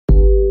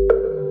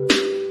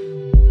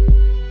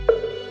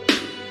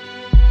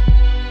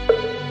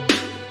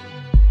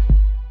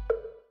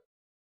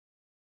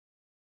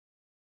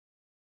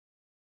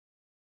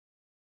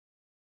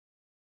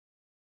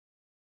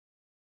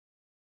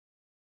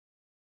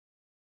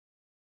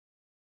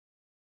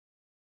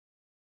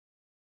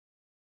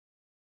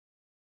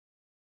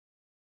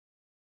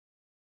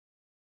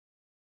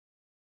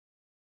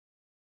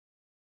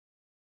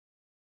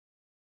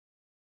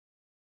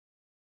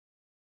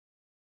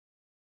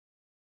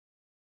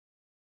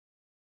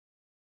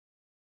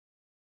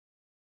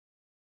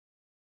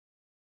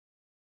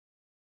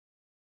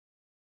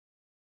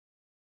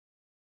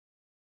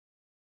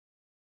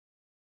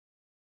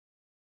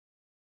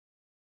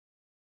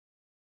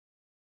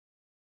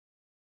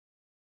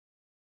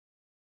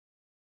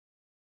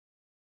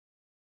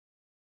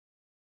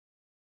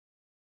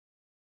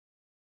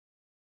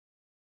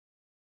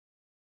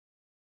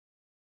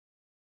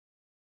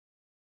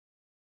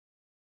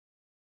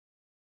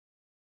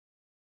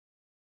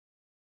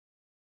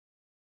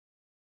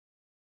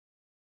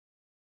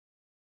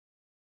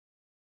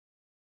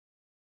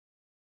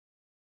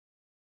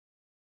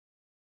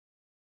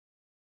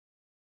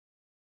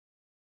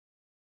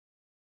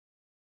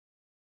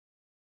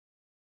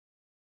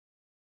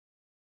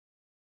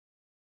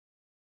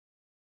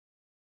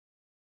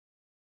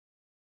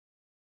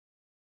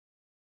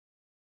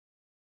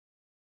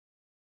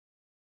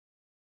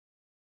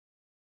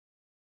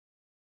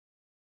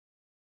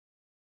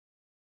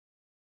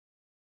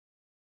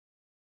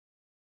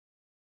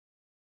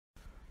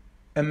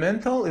A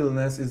mental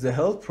illness is a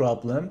health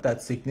problem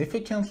that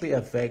significantly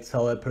affects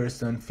how a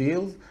person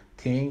feels,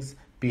 thinks,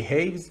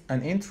 behaves,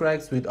 and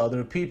interacts with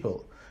other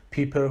people.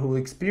 People who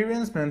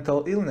experience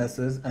mental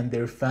illnesses and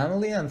their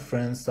family and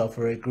friends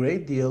suffer a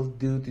great deal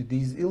due to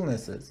these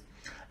illnesses.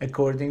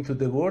 According to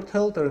the World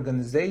Health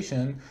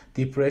Organization,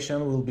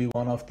 depression will be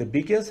one of the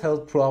biggest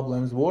health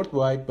problems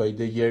worldwide by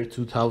the year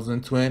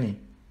 2020.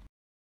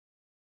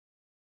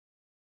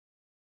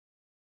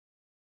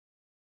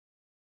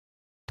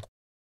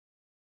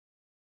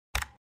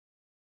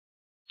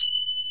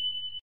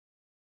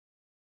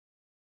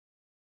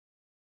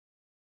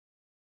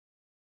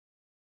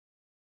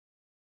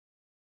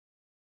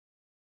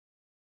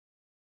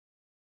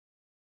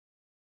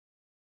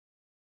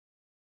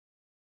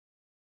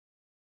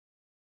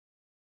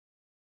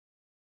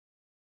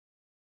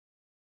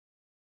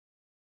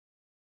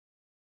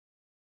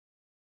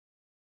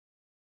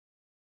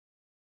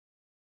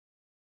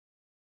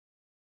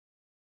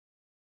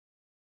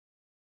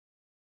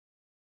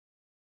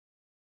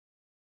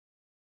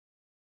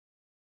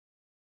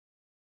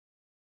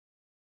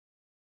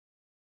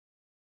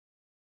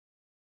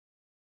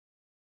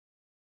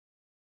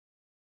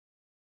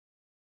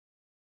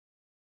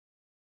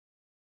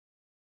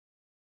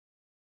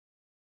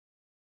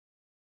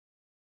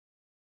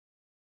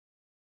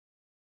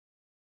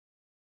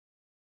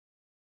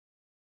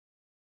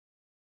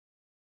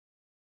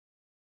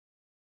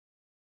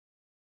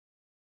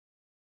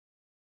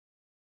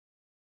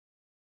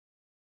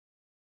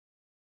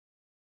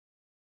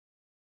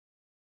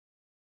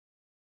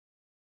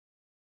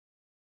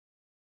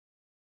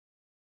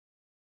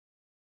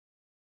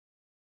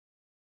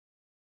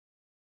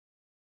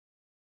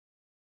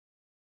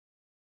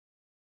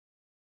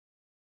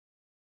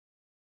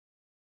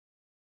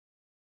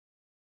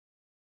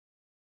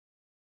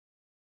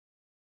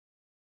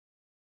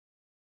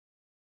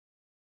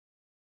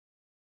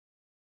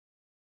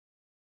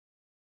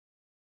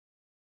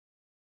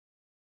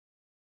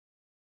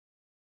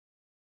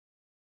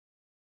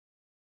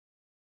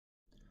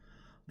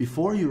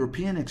 Before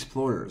European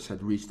explorers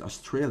had reached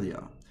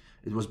Australia,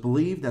 it was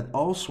believed that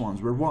all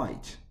swans were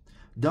white.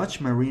 Dutch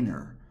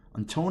mariner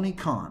Antony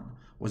Kahn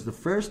was the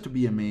first to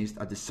be amazed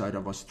at the sight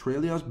of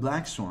Australia's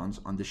black swans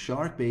on the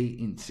Shark Bay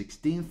in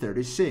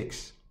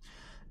 1636.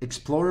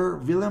 Explorer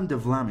Willem de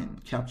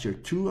Vlaming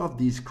captured two of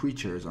these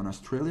creatures on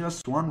Australia's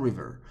Swan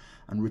River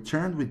and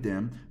returned with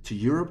them to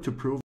Europe to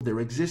prove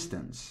their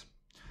existence.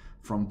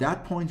 From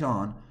that point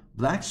on,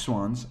 black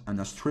swans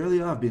and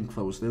Australia have been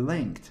closely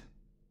linked.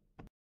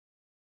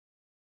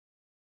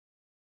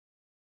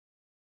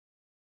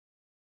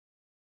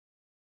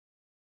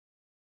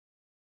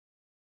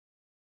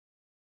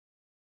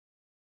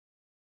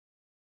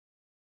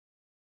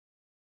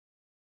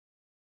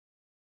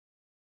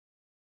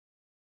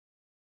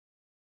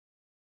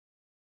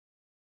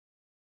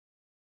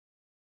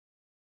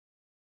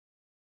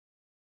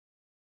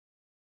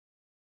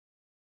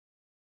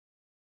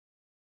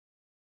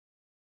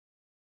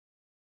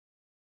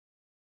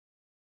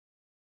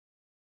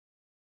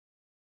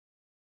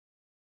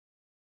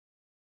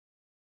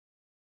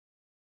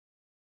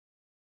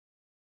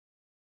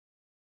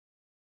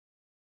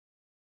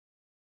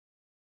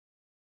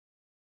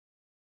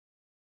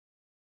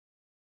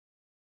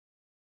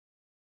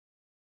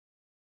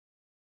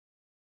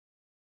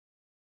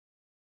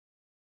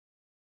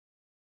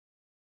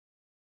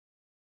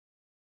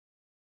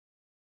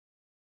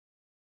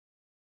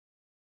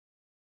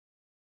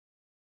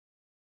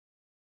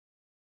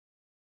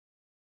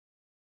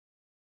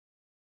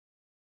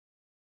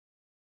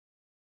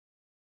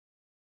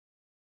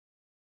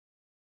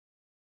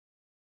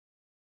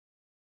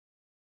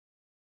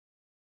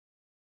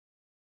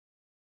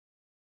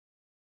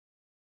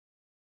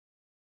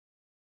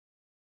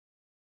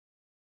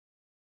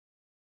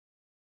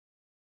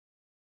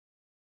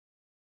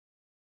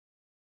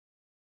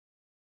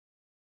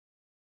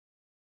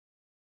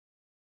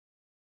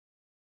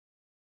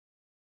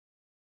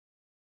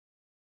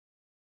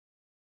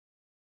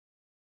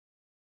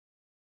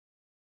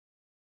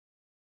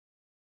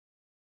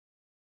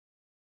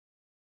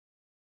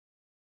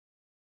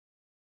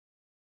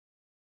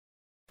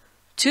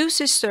 Two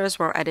sisters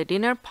were at a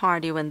dinner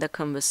party when the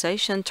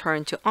conversation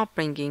turned to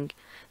upbringing.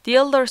 The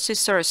elder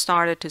sister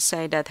started to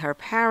say that her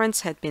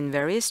parents had been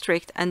very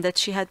strict and that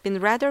she had been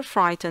rather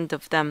frightened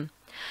of them.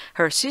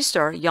 Her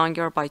sister,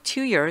 younger by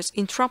 2 years,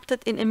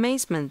 interrupted in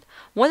amazement.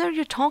 "What are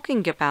you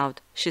talking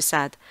about?" she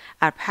said.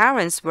 "Our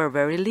parents were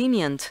very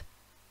lenient."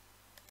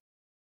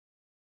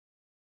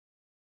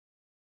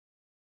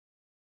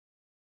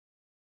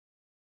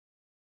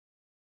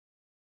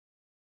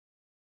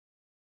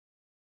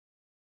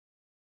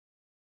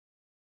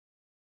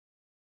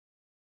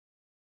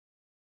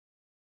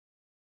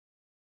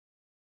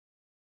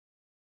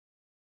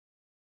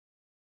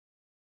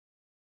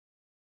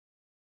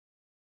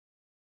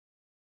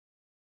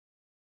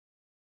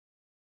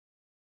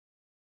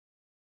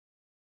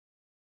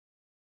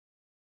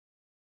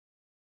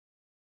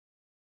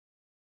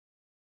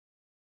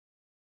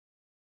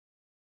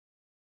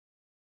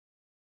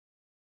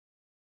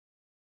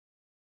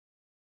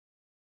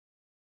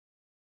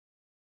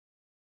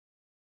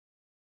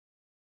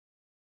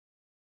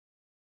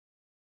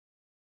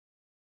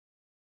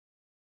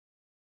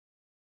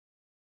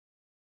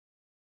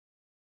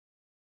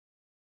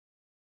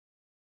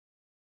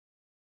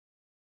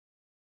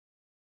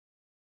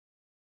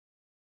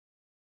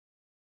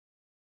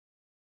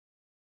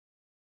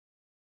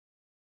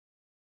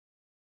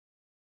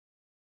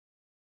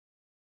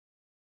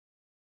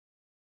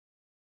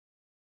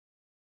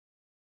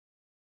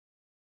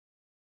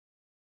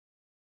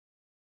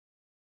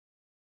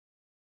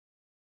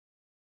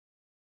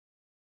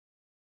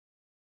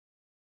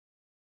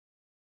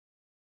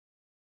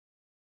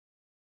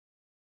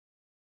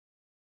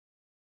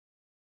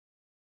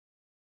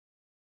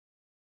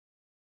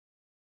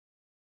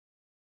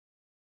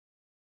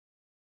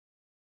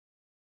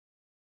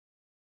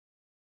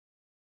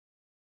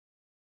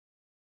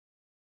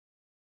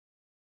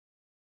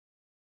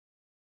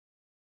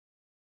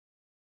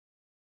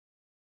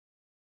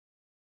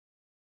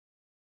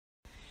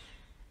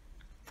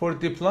 For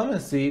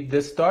diplomacy,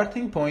 the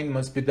starting point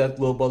must be that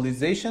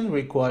globalization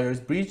requires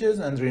bridges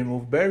and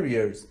remove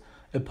barriers.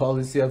 A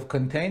policy of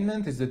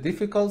containment is a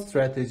difficult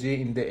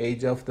strategy in the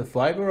age of the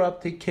fiber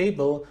optic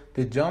cable,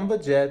 the jumbo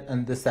jet,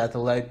 and the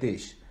satellite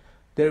dish.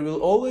 There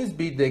will always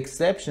be the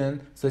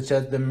exception, such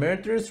as the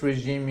murderous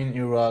regime in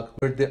Iraq,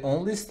 where the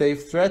only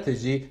safe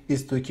strategy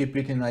is to keep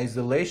it in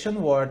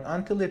isolation ward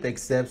until it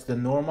accepts the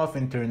norm of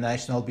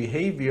international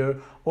behavior,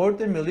 or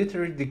the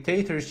military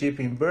dictatorship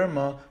in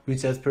Burma,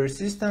 which has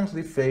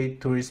persistently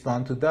failed to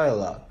respond to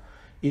dialogue.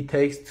 It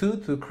takes two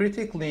to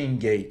critically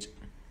engage.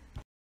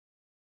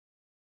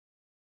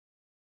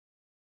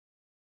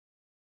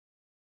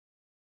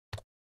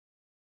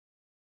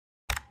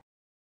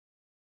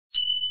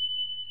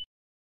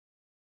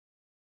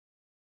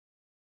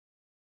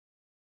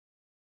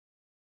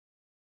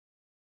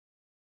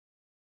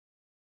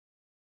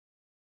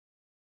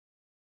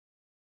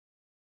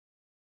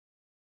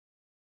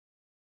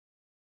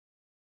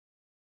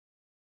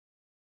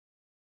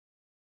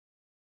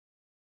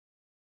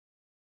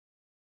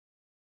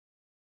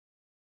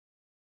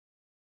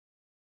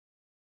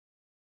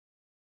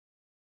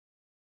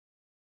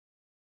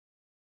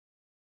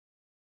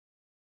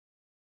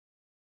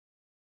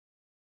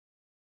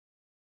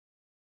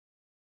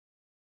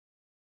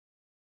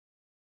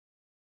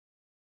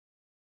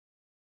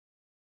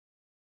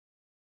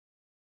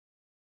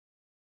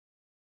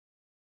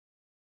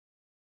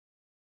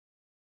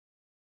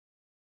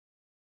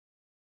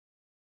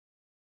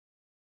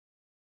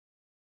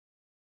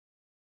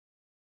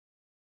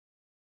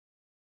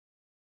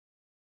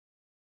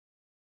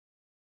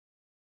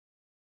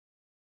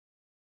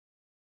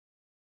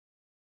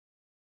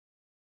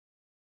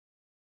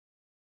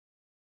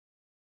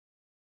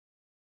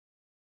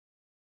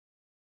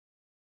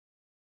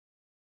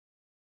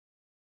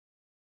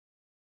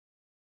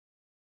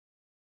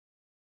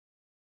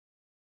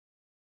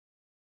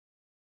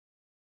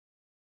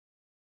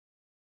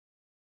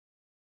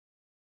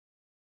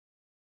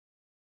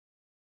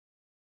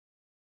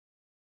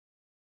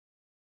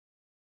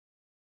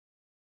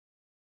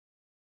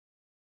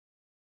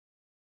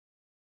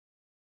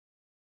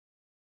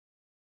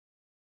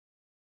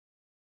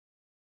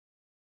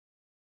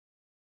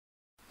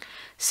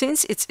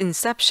 Since its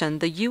inception,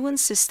 the UN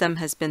system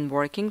has been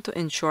working to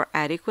ensure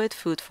adequate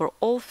food for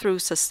all through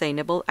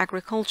sustainable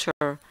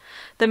agriculture.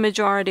 The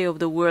majority of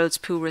the world's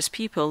poorest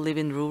people live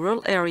in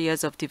rural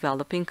areas of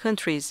developing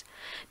countries.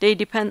 They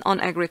depend on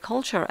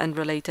agriculture and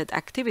related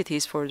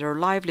activities for their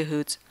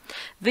livelihoods.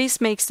 This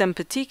makes them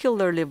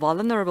particularly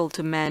vulnerable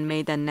to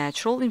man-made and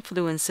natural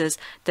influences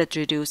that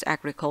reduce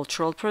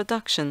agricultural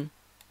production.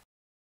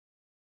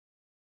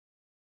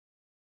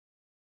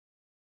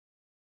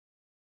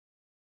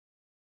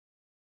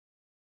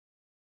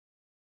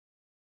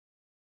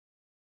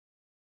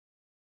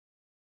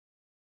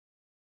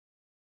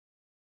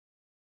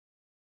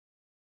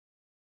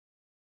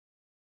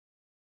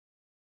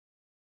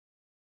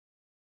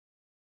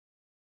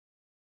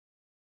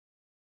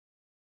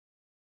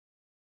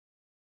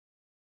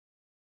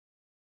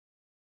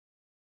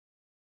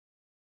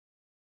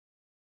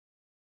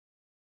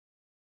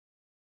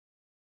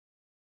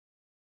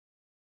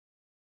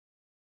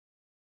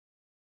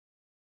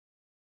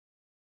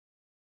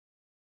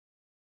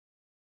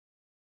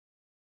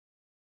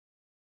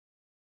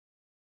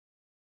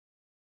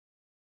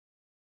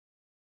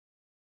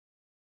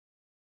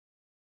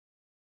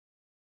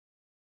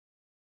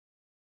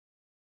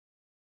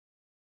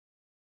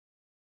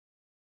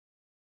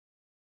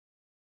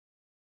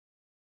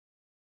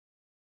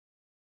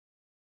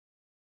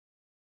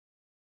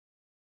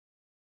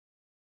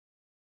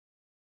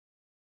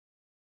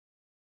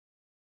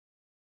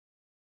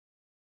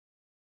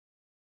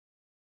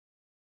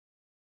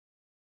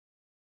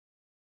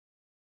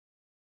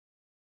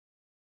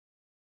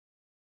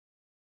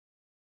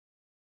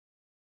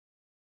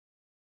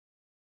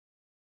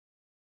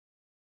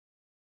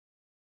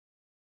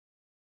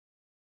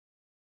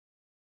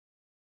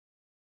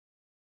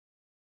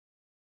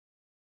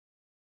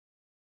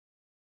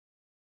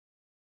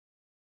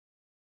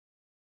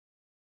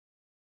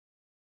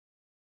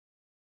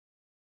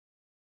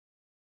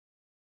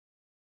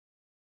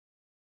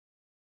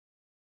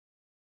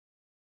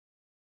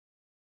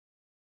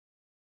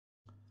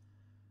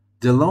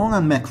 DeLong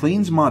and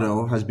MacLean's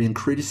model has been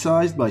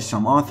criticized by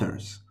some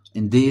authors.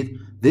 Indeed,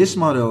 this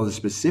model is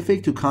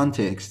specific to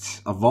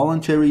contexts of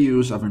voluntary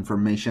use of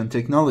information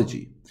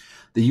technology.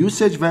 The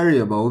usage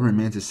variable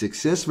remains a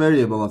success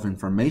variable of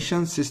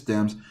information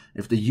systems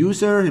if the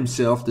user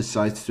himself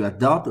decides to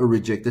adopt or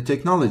reject the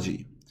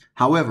technology.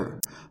 However,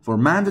 for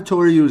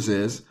mandatory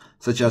uses,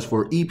 such as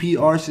for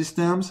EPR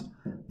systems,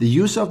 the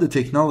use of the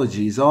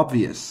technology is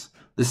obvious.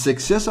 The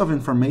success of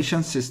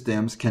information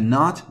systems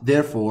cannot,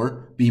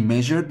 therefore, be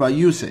measured by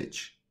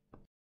usage.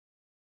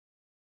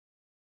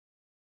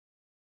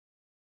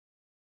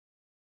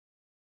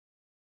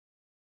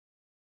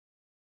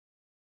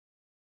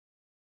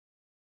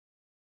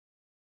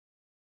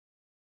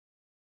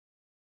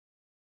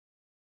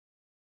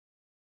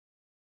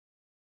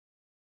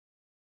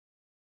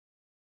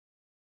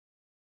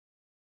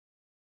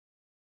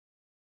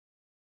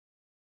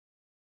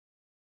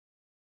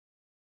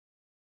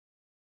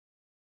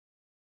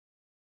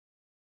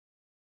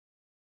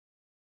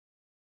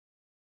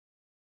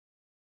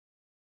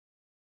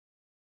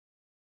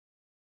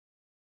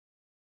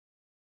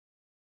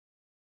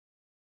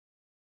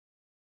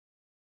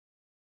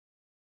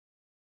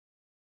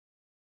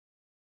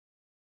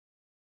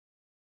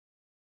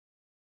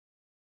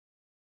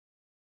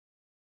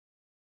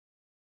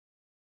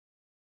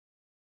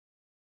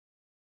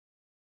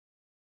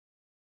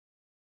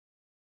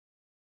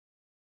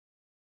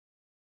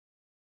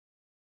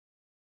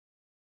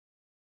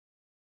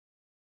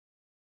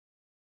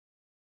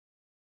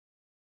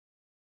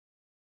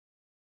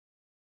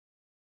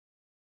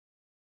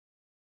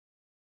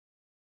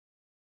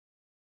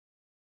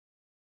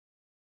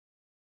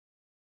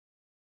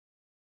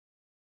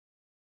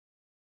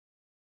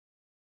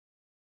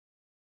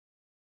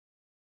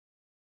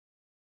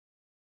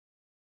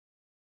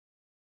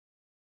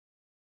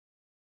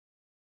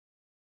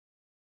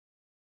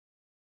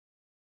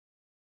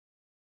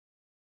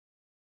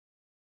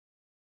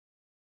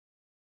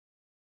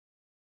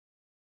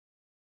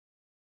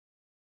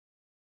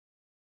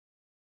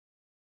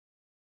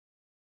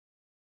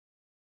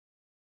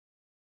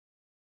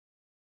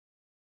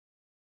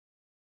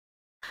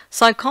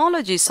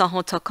 Psychologist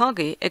Saho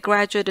Takagi, a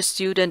graduate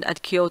student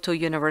at Kyoto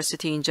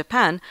University in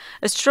Japan,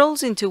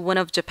 strolls into one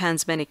of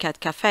Japan's many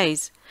cat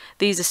cafes.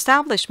 These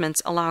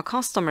establishments allow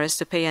customers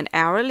to pay an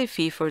hourly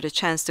fee for the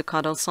chance to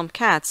cuddle some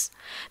cats.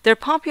 They're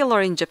popular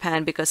in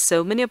Japan because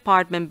so many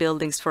apartment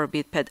buildings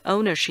forbid pet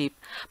ownership,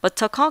 but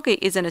Takagi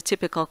isn't a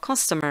typical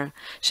customer.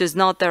 She's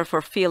not there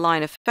for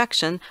feline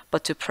affection,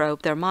 but to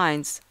probe their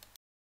minds.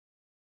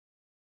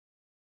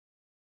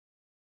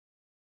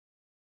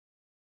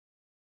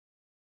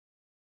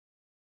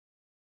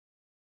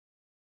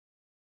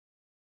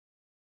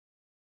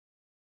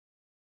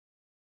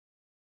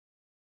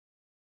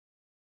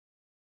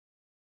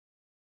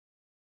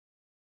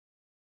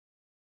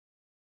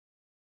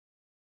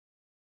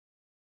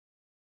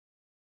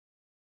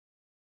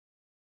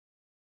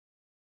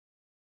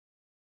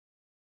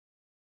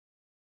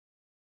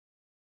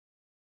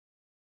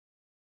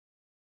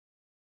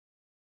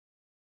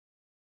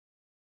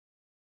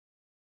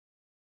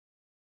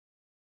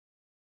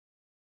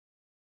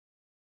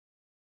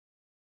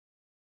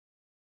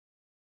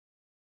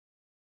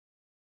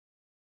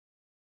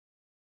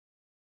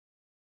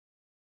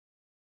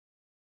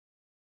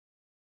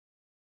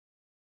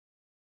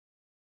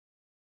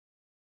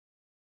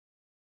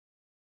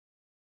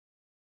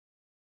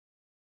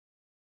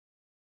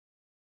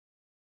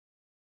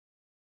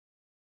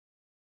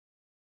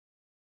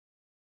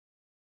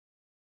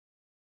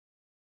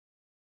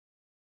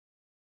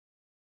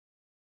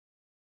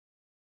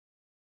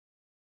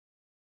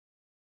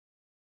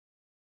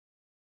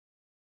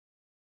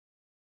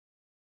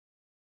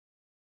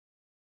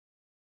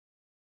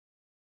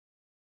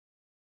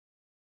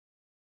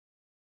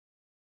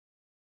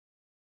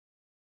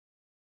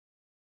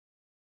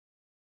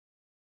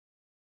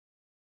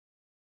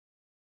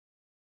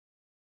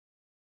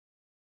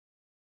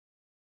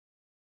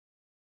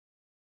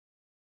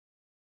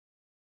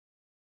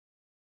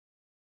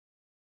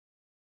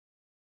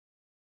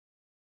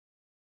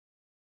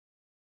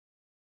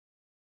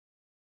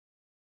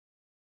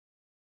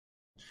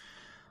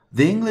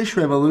 The English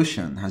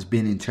Revolution has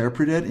been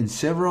interpreted in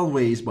several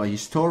ways by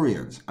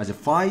historians as a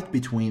fight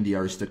between the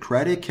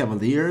aristocratic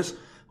cavaliers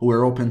who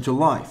were open to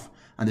life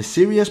and the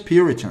serious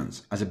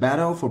Puritans, as a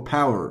battle for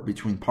power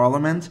between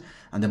Parliament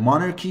and the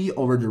monarchy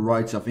over the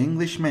rights of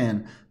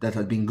Englishmen that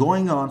had been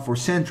going on for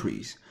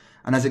centuries,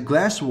 and as a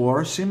class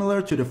war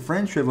similar to the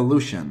French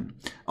Revolution,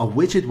 of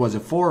which it was a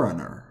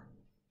forerunner.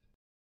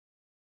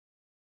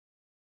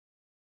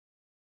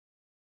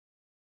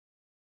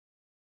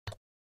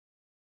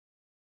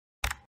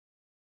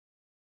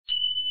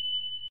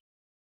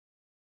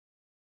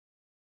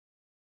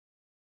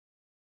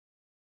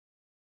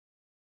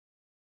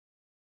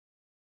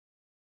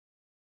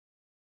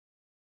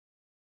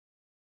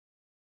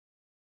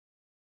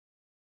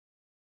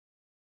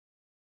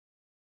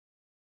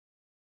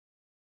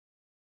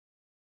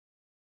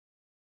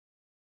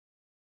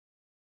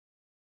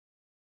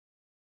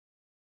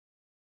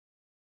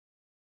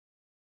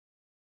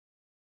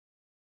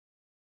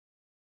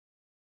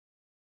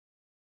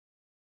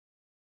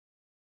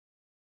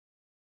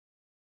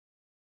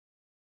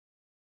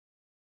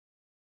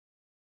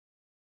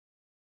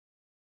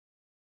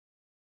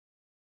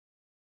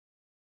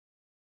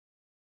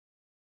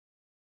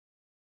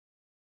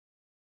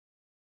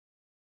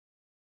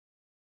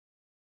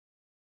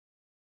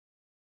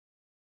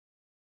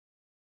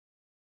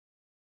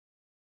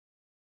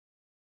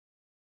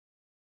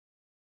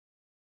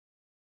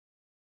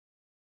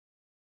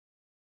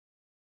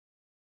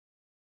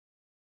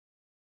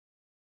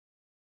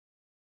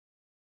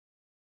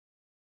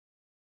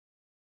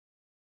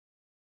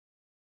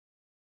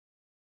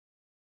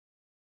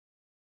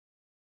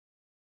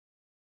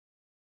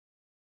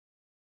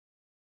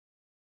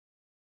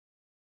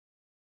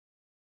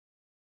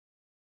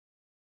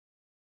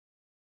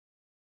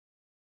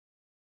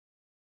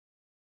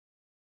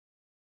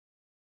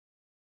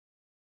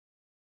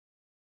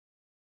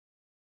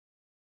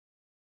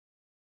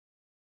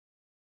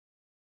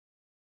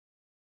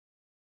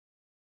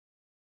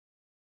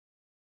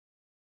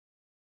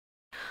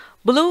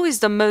 Blue is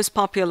the most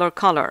popular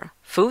color.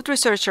 Food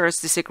researchers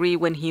disagree.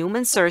 When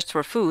humans searched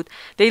for food,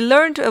 they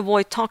learned to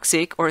avoid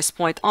toxic or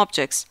spoiled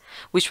objects,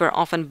 which were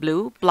often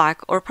blue,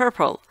 black, or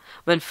purple.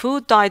 When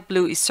food dyed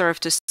blue is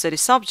served to study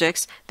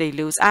subjects, they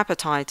lose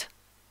appetite.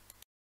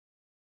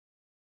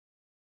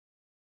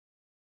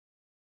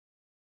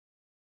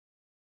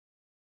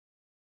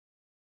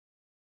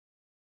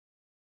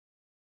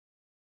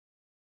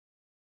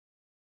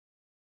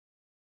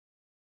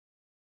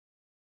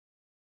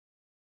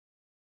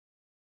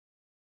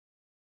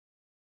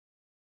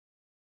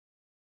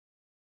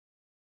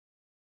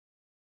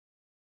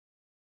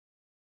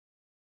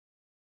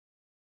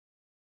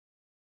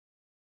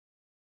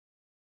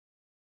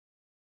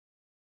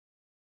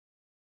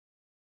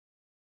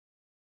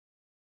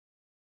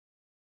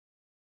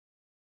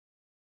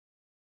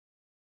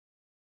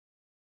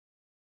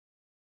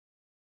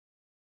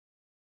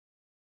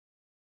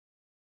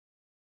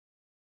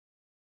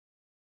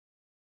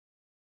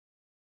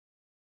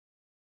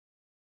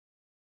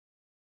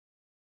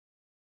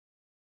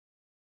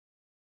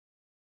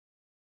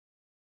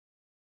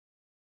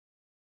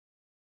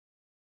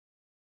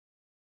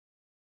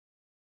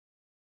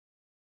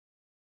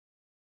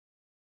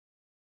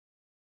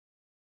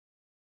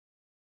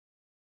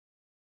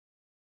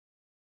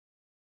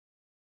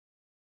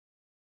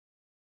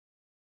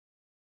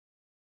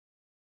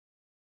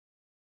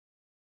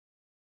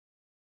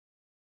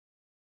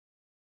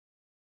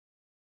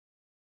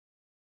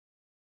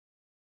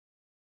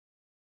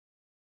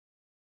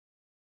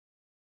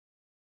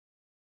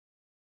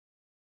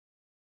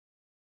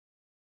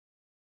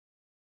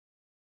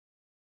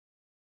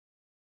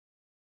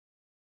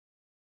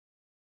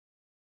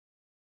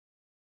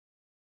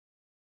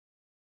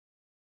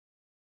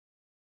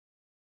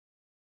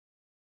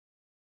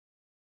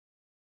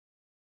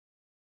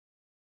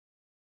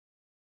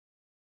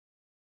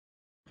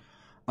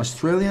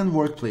 Australian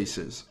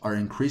workplaces are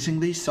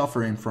increasingly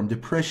suffering from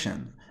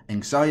depression,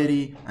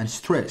 anxiety, and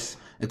stress,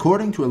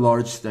 according to a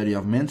large study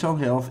of mental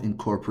health in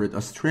corporate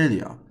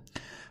Australia.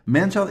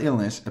 Mental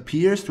illness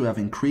appears to have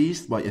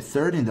increased by a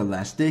third in the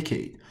last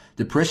decade.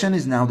 Depression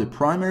is now the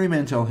primary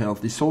mental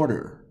health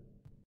disorder.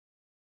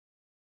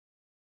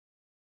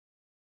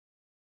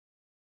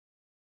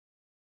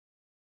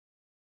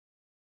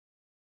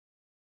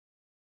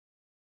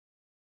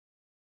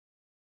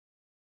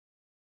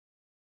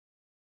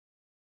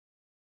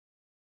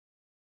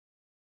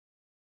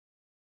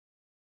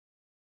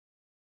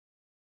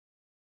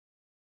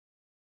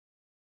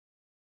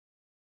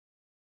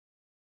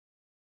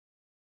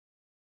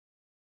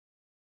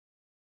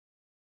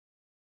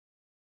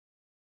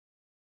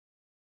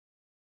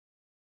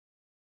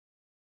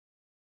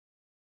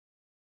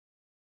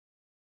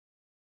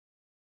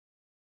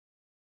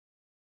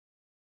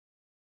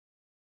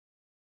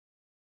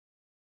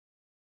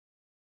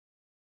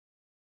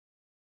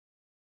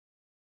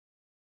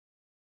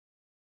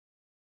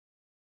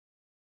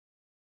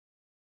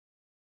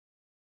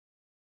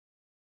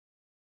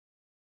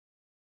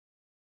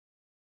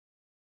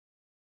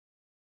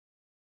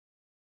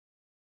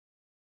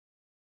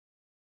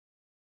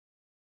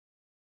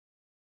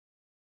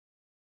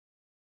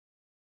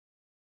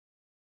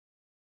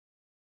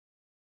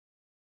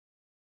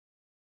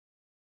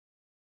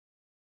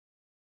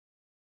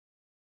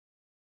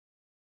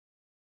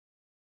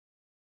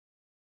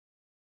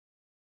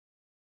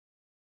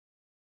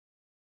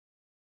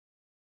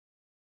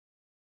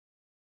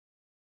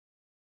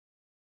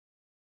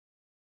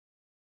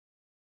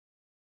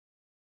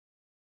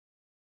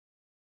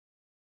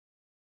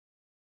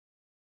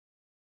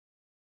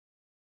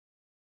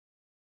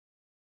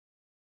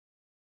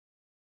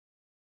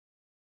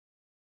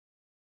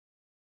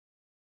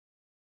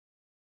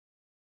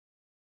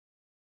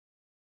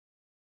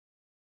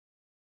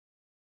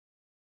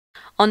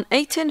 On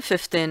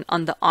 1815,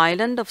 on the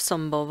island of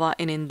Sumbawa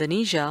in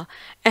Indonesia,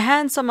 a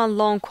handsome and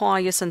long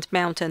quiescent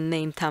mountain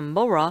named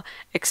Tambora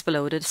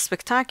exploded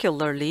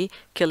spectacularly,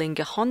 killing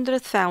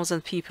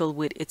 100,000 people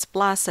with its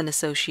blast and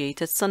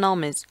associated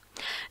tsunamis.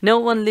 No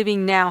one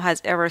living now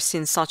has ever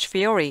seen such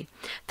fury.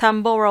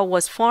 Tambora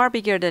was far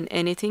bigger than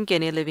anything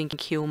any living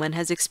human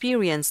has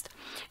experienced.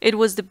 It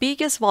was the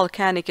biggest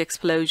volcanic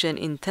explosion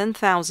in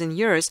 10,000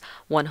 years,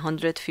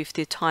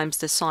 150 times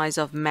the size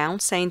of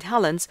Mount St.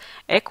 Helens,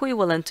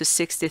 equivalent to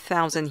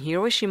 60,000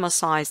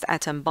 Hiroshima-sized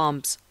atom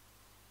bombs.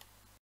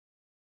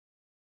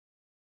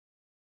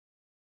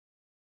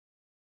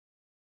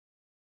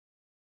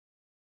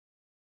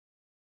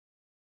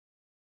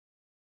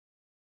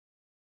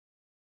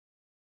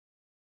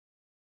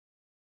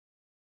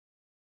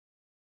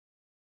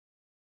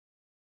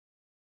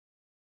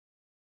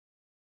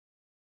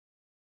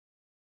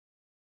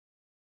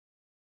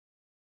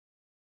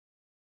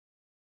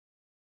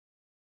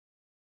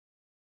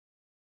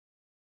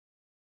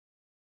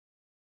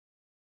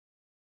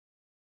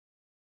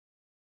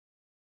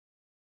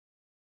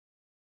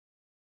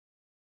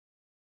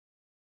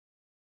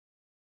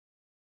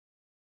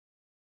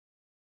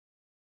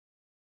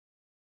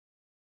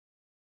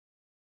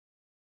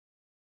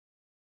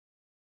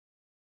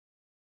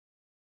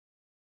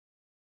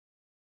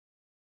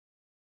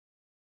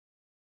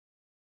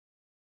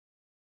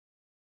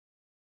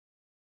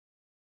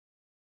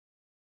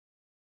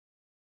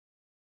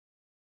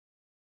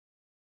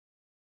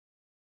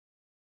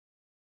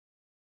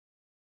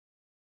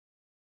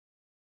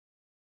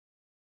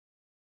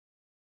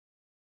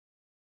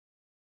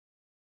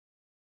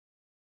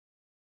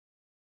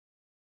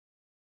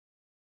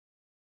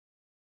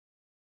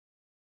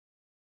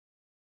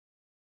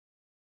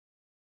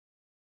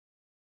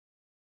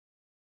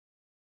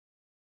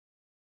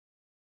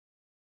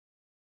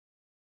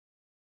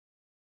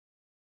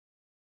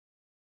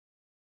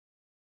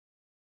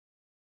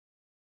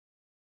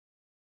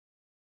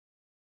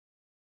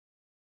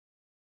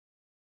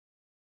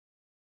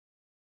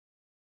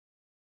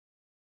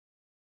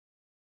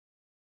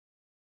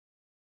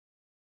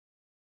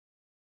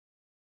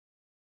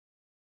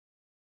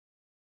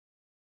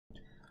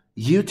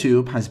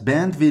 YouTube has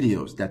banned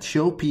videos that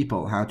show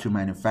people how to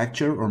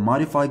manufacture or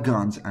modify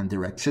guns and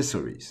their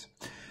accessories.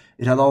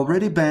 It had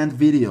already banned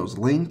videos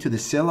linked to the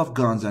sale of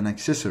guns and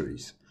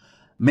accessories.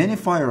 Many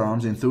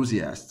firearms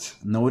enthusiasts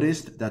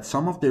noticed that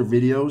some of their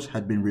videos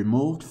had been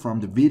removed from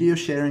the video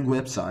sharing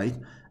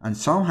website and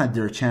some had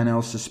their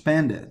channels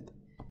suspended.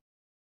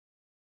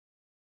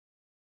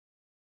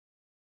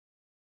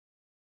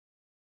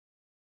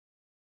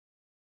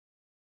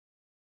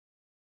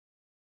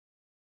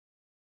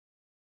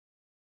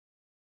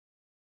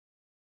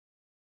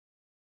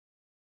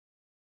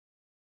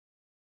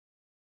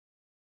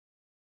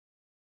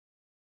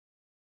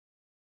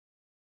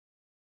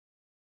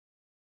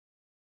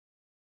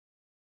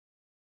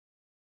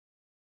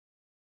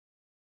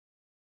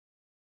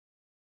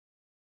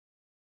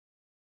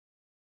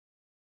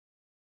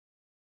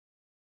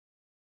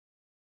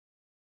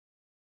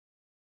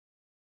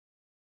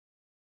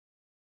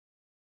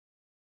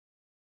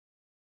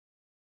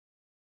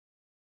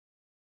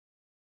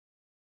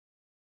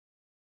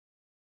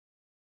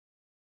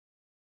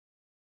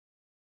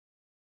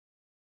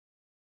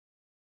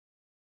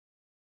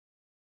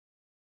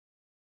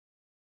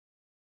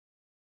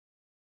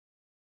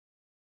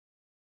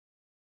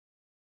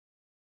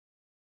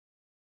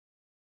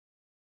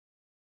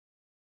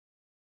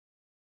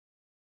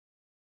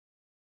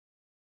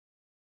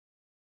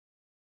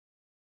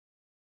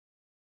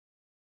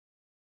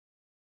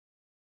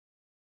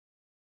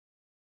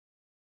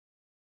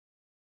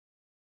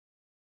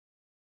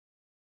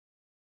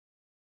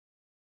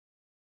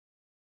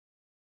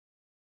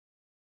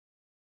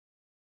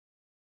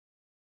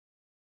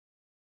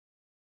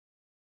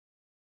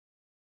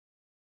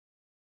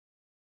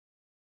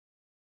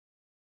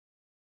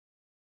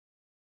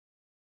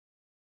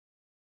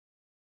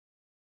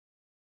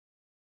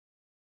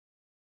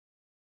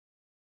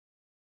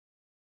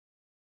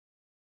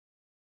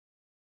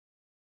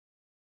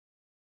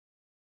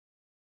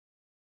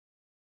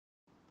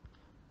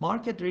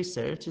 Market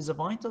research is a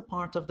vital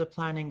part of the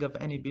planning of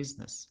any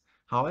business.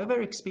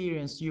 However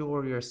experienced you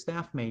or your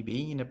staff may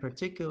be in a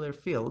particular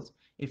field,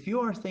 if you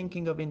are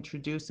thinking of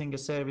introducing a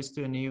service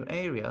to a new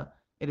area,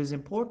 it is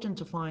important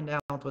to find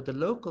out what the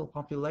local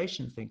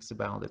population thinks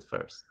about it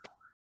first.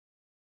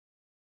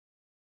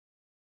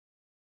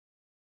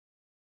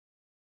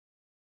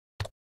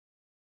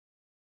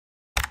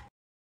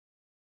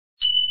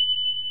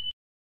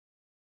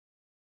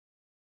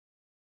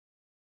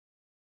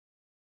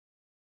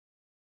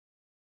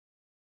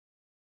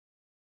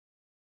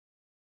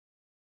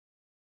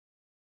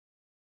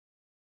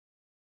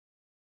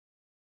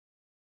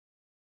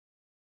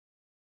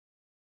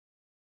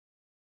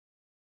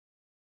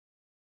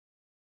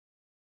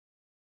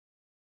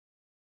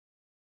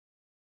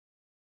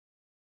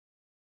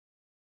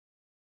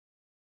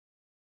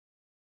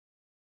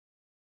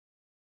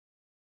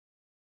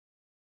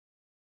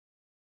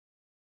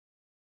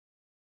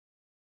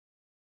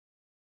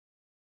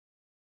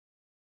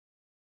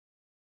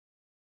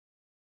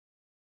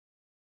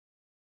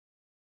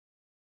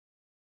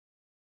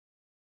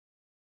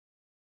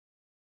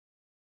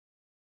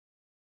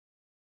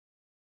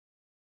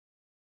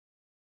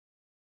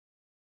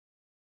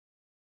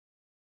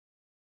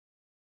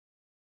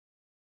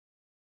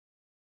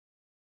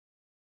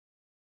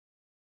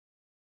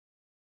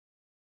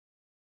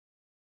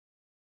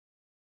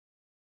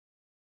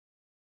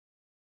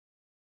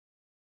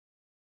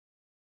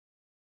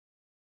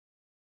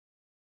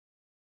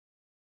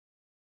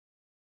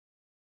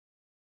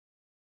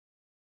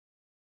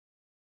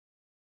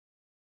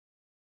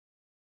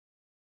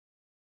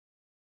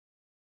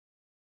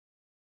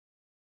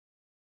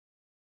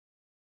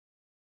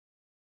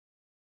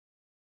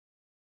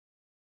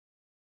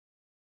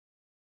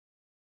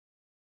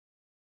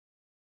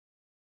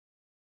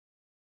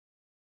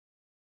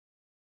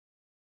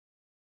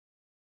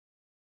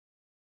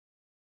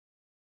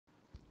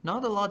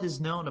 Not a lot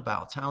is known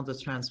about how the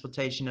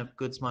transportation of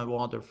goods by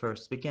water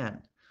first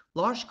began.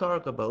 Large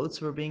cargo boats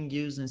were being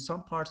used in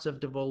some parts of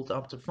the world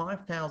up to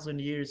 5,000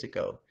 years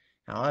ago.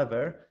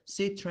 However,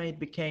 sea trade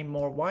became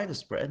more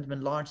widespread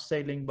when large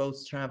sailing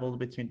boats traveled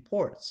between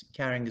ports,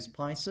 carrying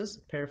spices,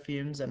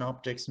 perfumes, and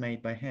objects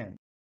made by hand.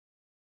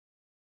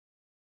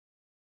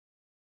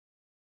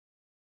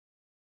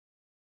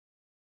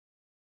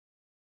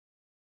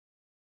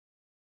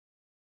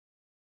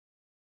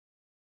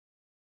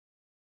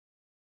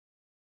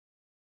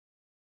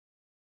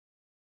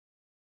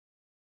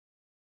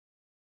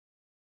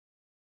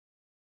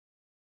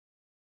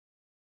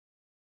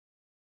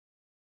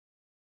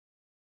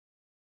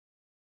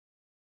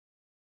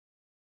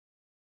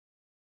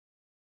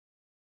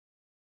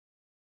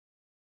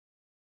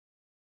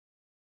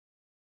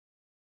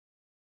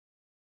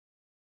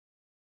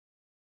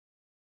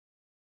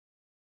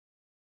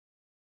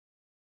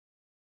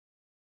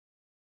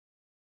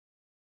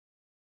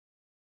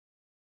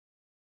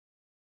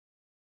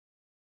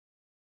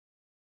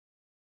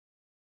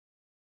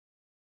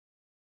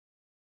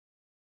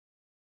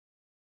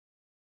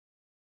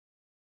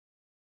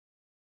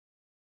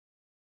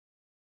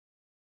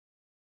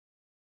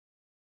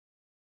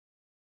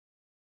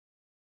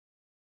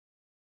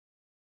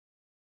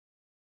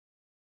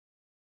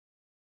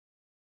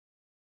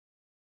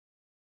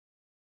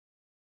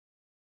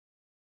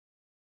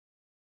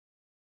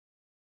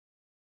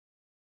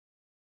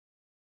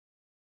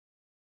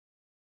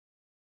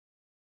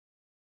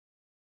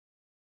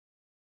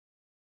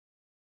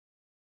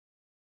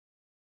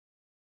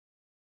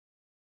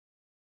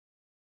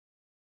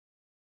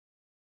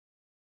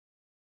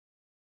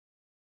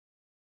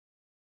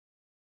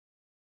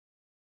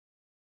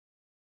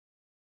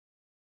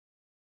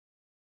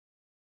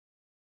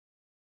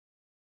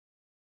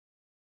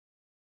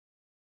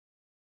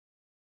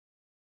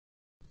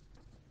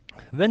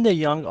 When the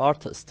young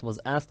artist was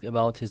asked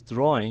about his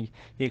drawing,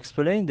 he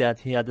explained that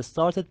he had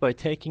started by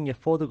taking a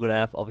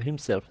photograph of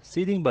himself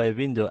sitting by a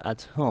window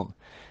at home.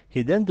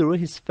 He then drew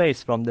his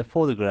face from the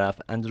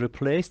photograph and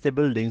replaced the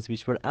buildings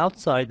which were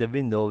outside the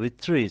window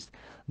with trees.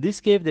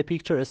 This gave the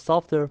picture a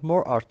softer,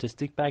 more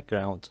artistic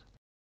background.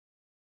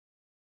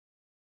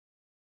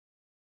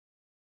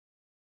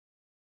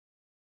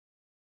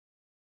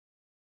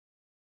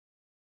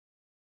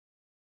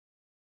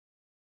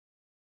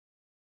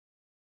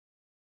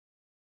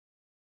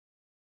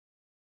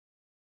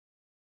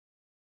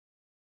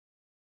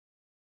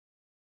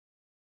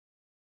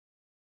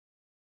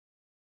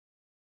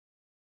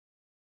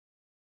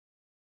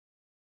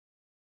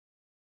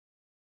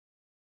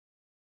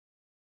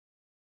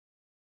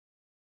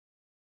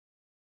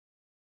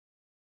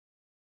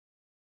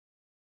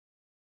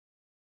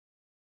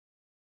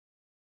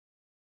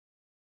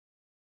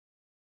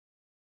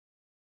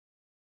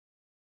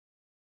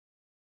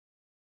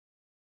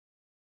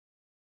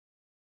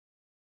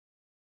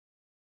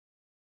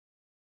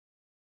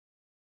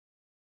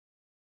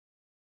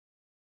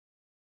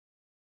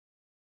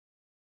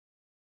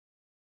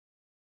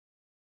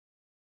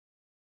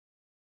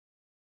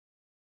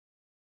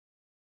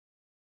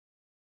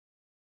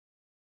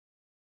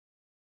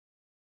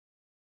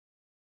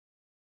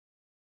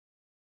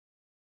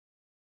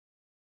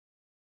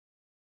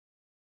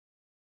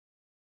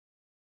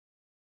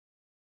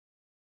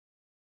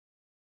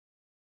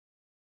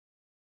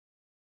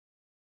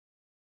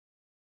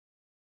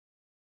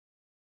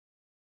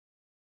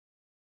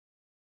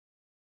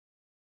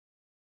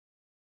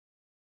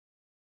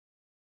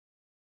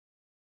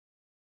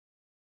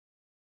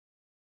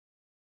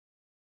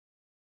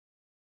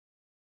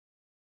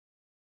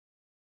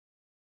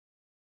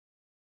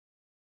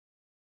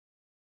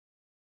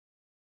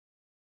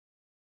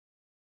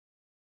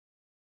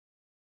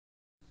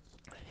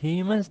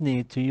 Humans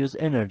need to use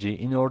energy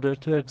in order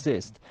to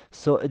exist,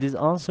 so it is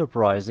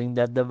unsurprising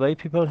that the way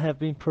people have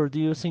been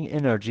producing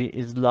energy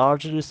is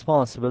largely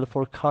responsible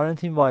for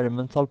current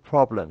environmental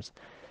problems.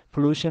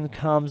 Pollution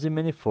comes in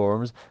many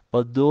forms,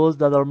 but those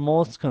that are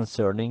most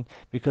concerning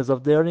because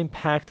of their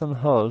impact on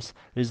health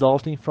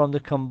resulting from the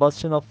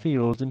combustion of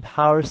fuels in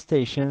power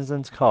stations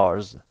and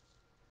cars.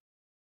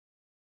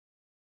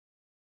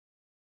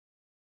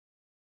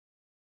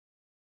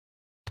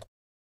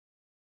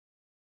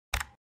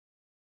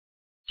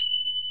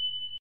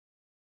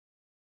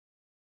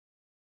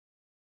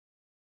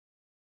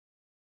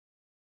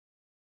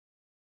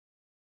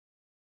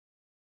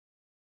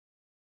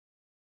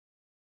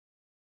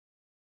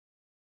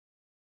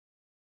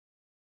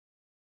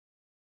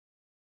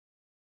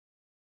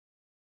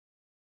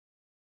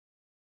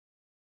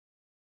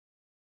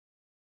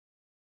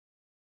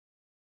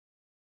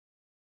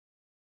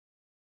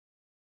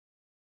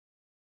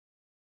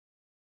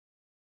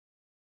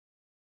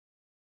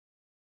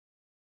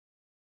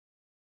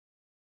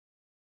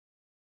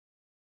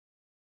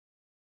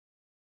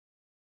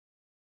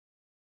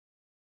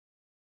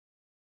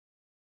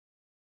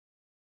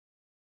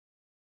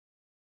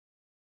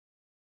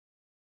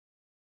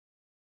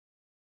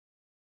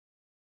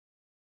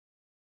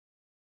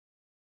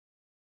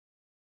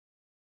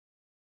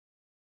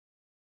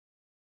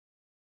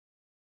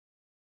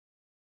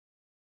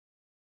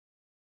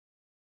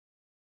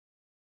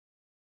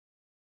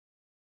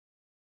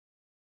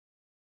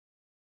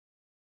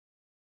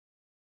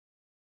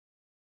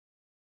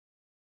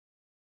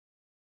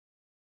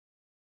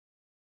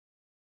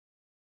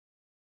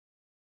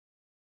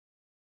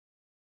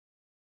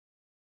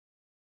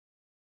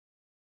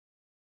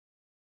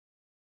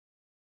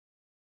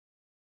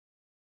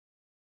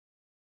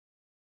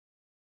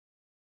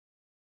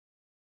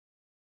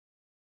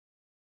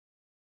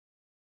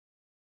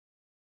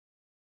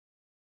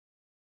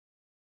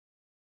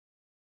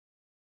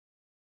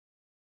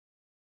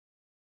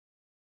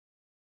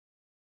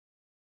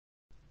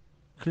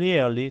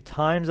 Clearly,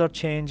 times are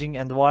changing,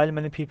 and while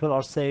many people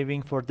are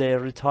saving for their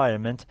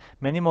retirement,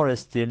 many more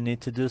still need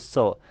to do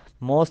so.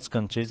 Most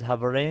countries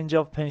have a range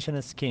of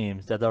pension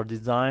schemes that are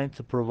designed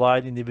to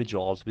provide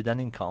individuals with an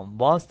income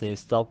once they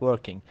stop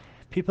working.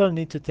 People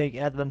need to take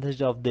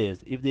advantage of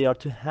this if they are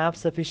to have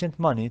sufficient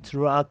money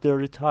throughout their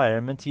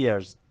retirement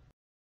years.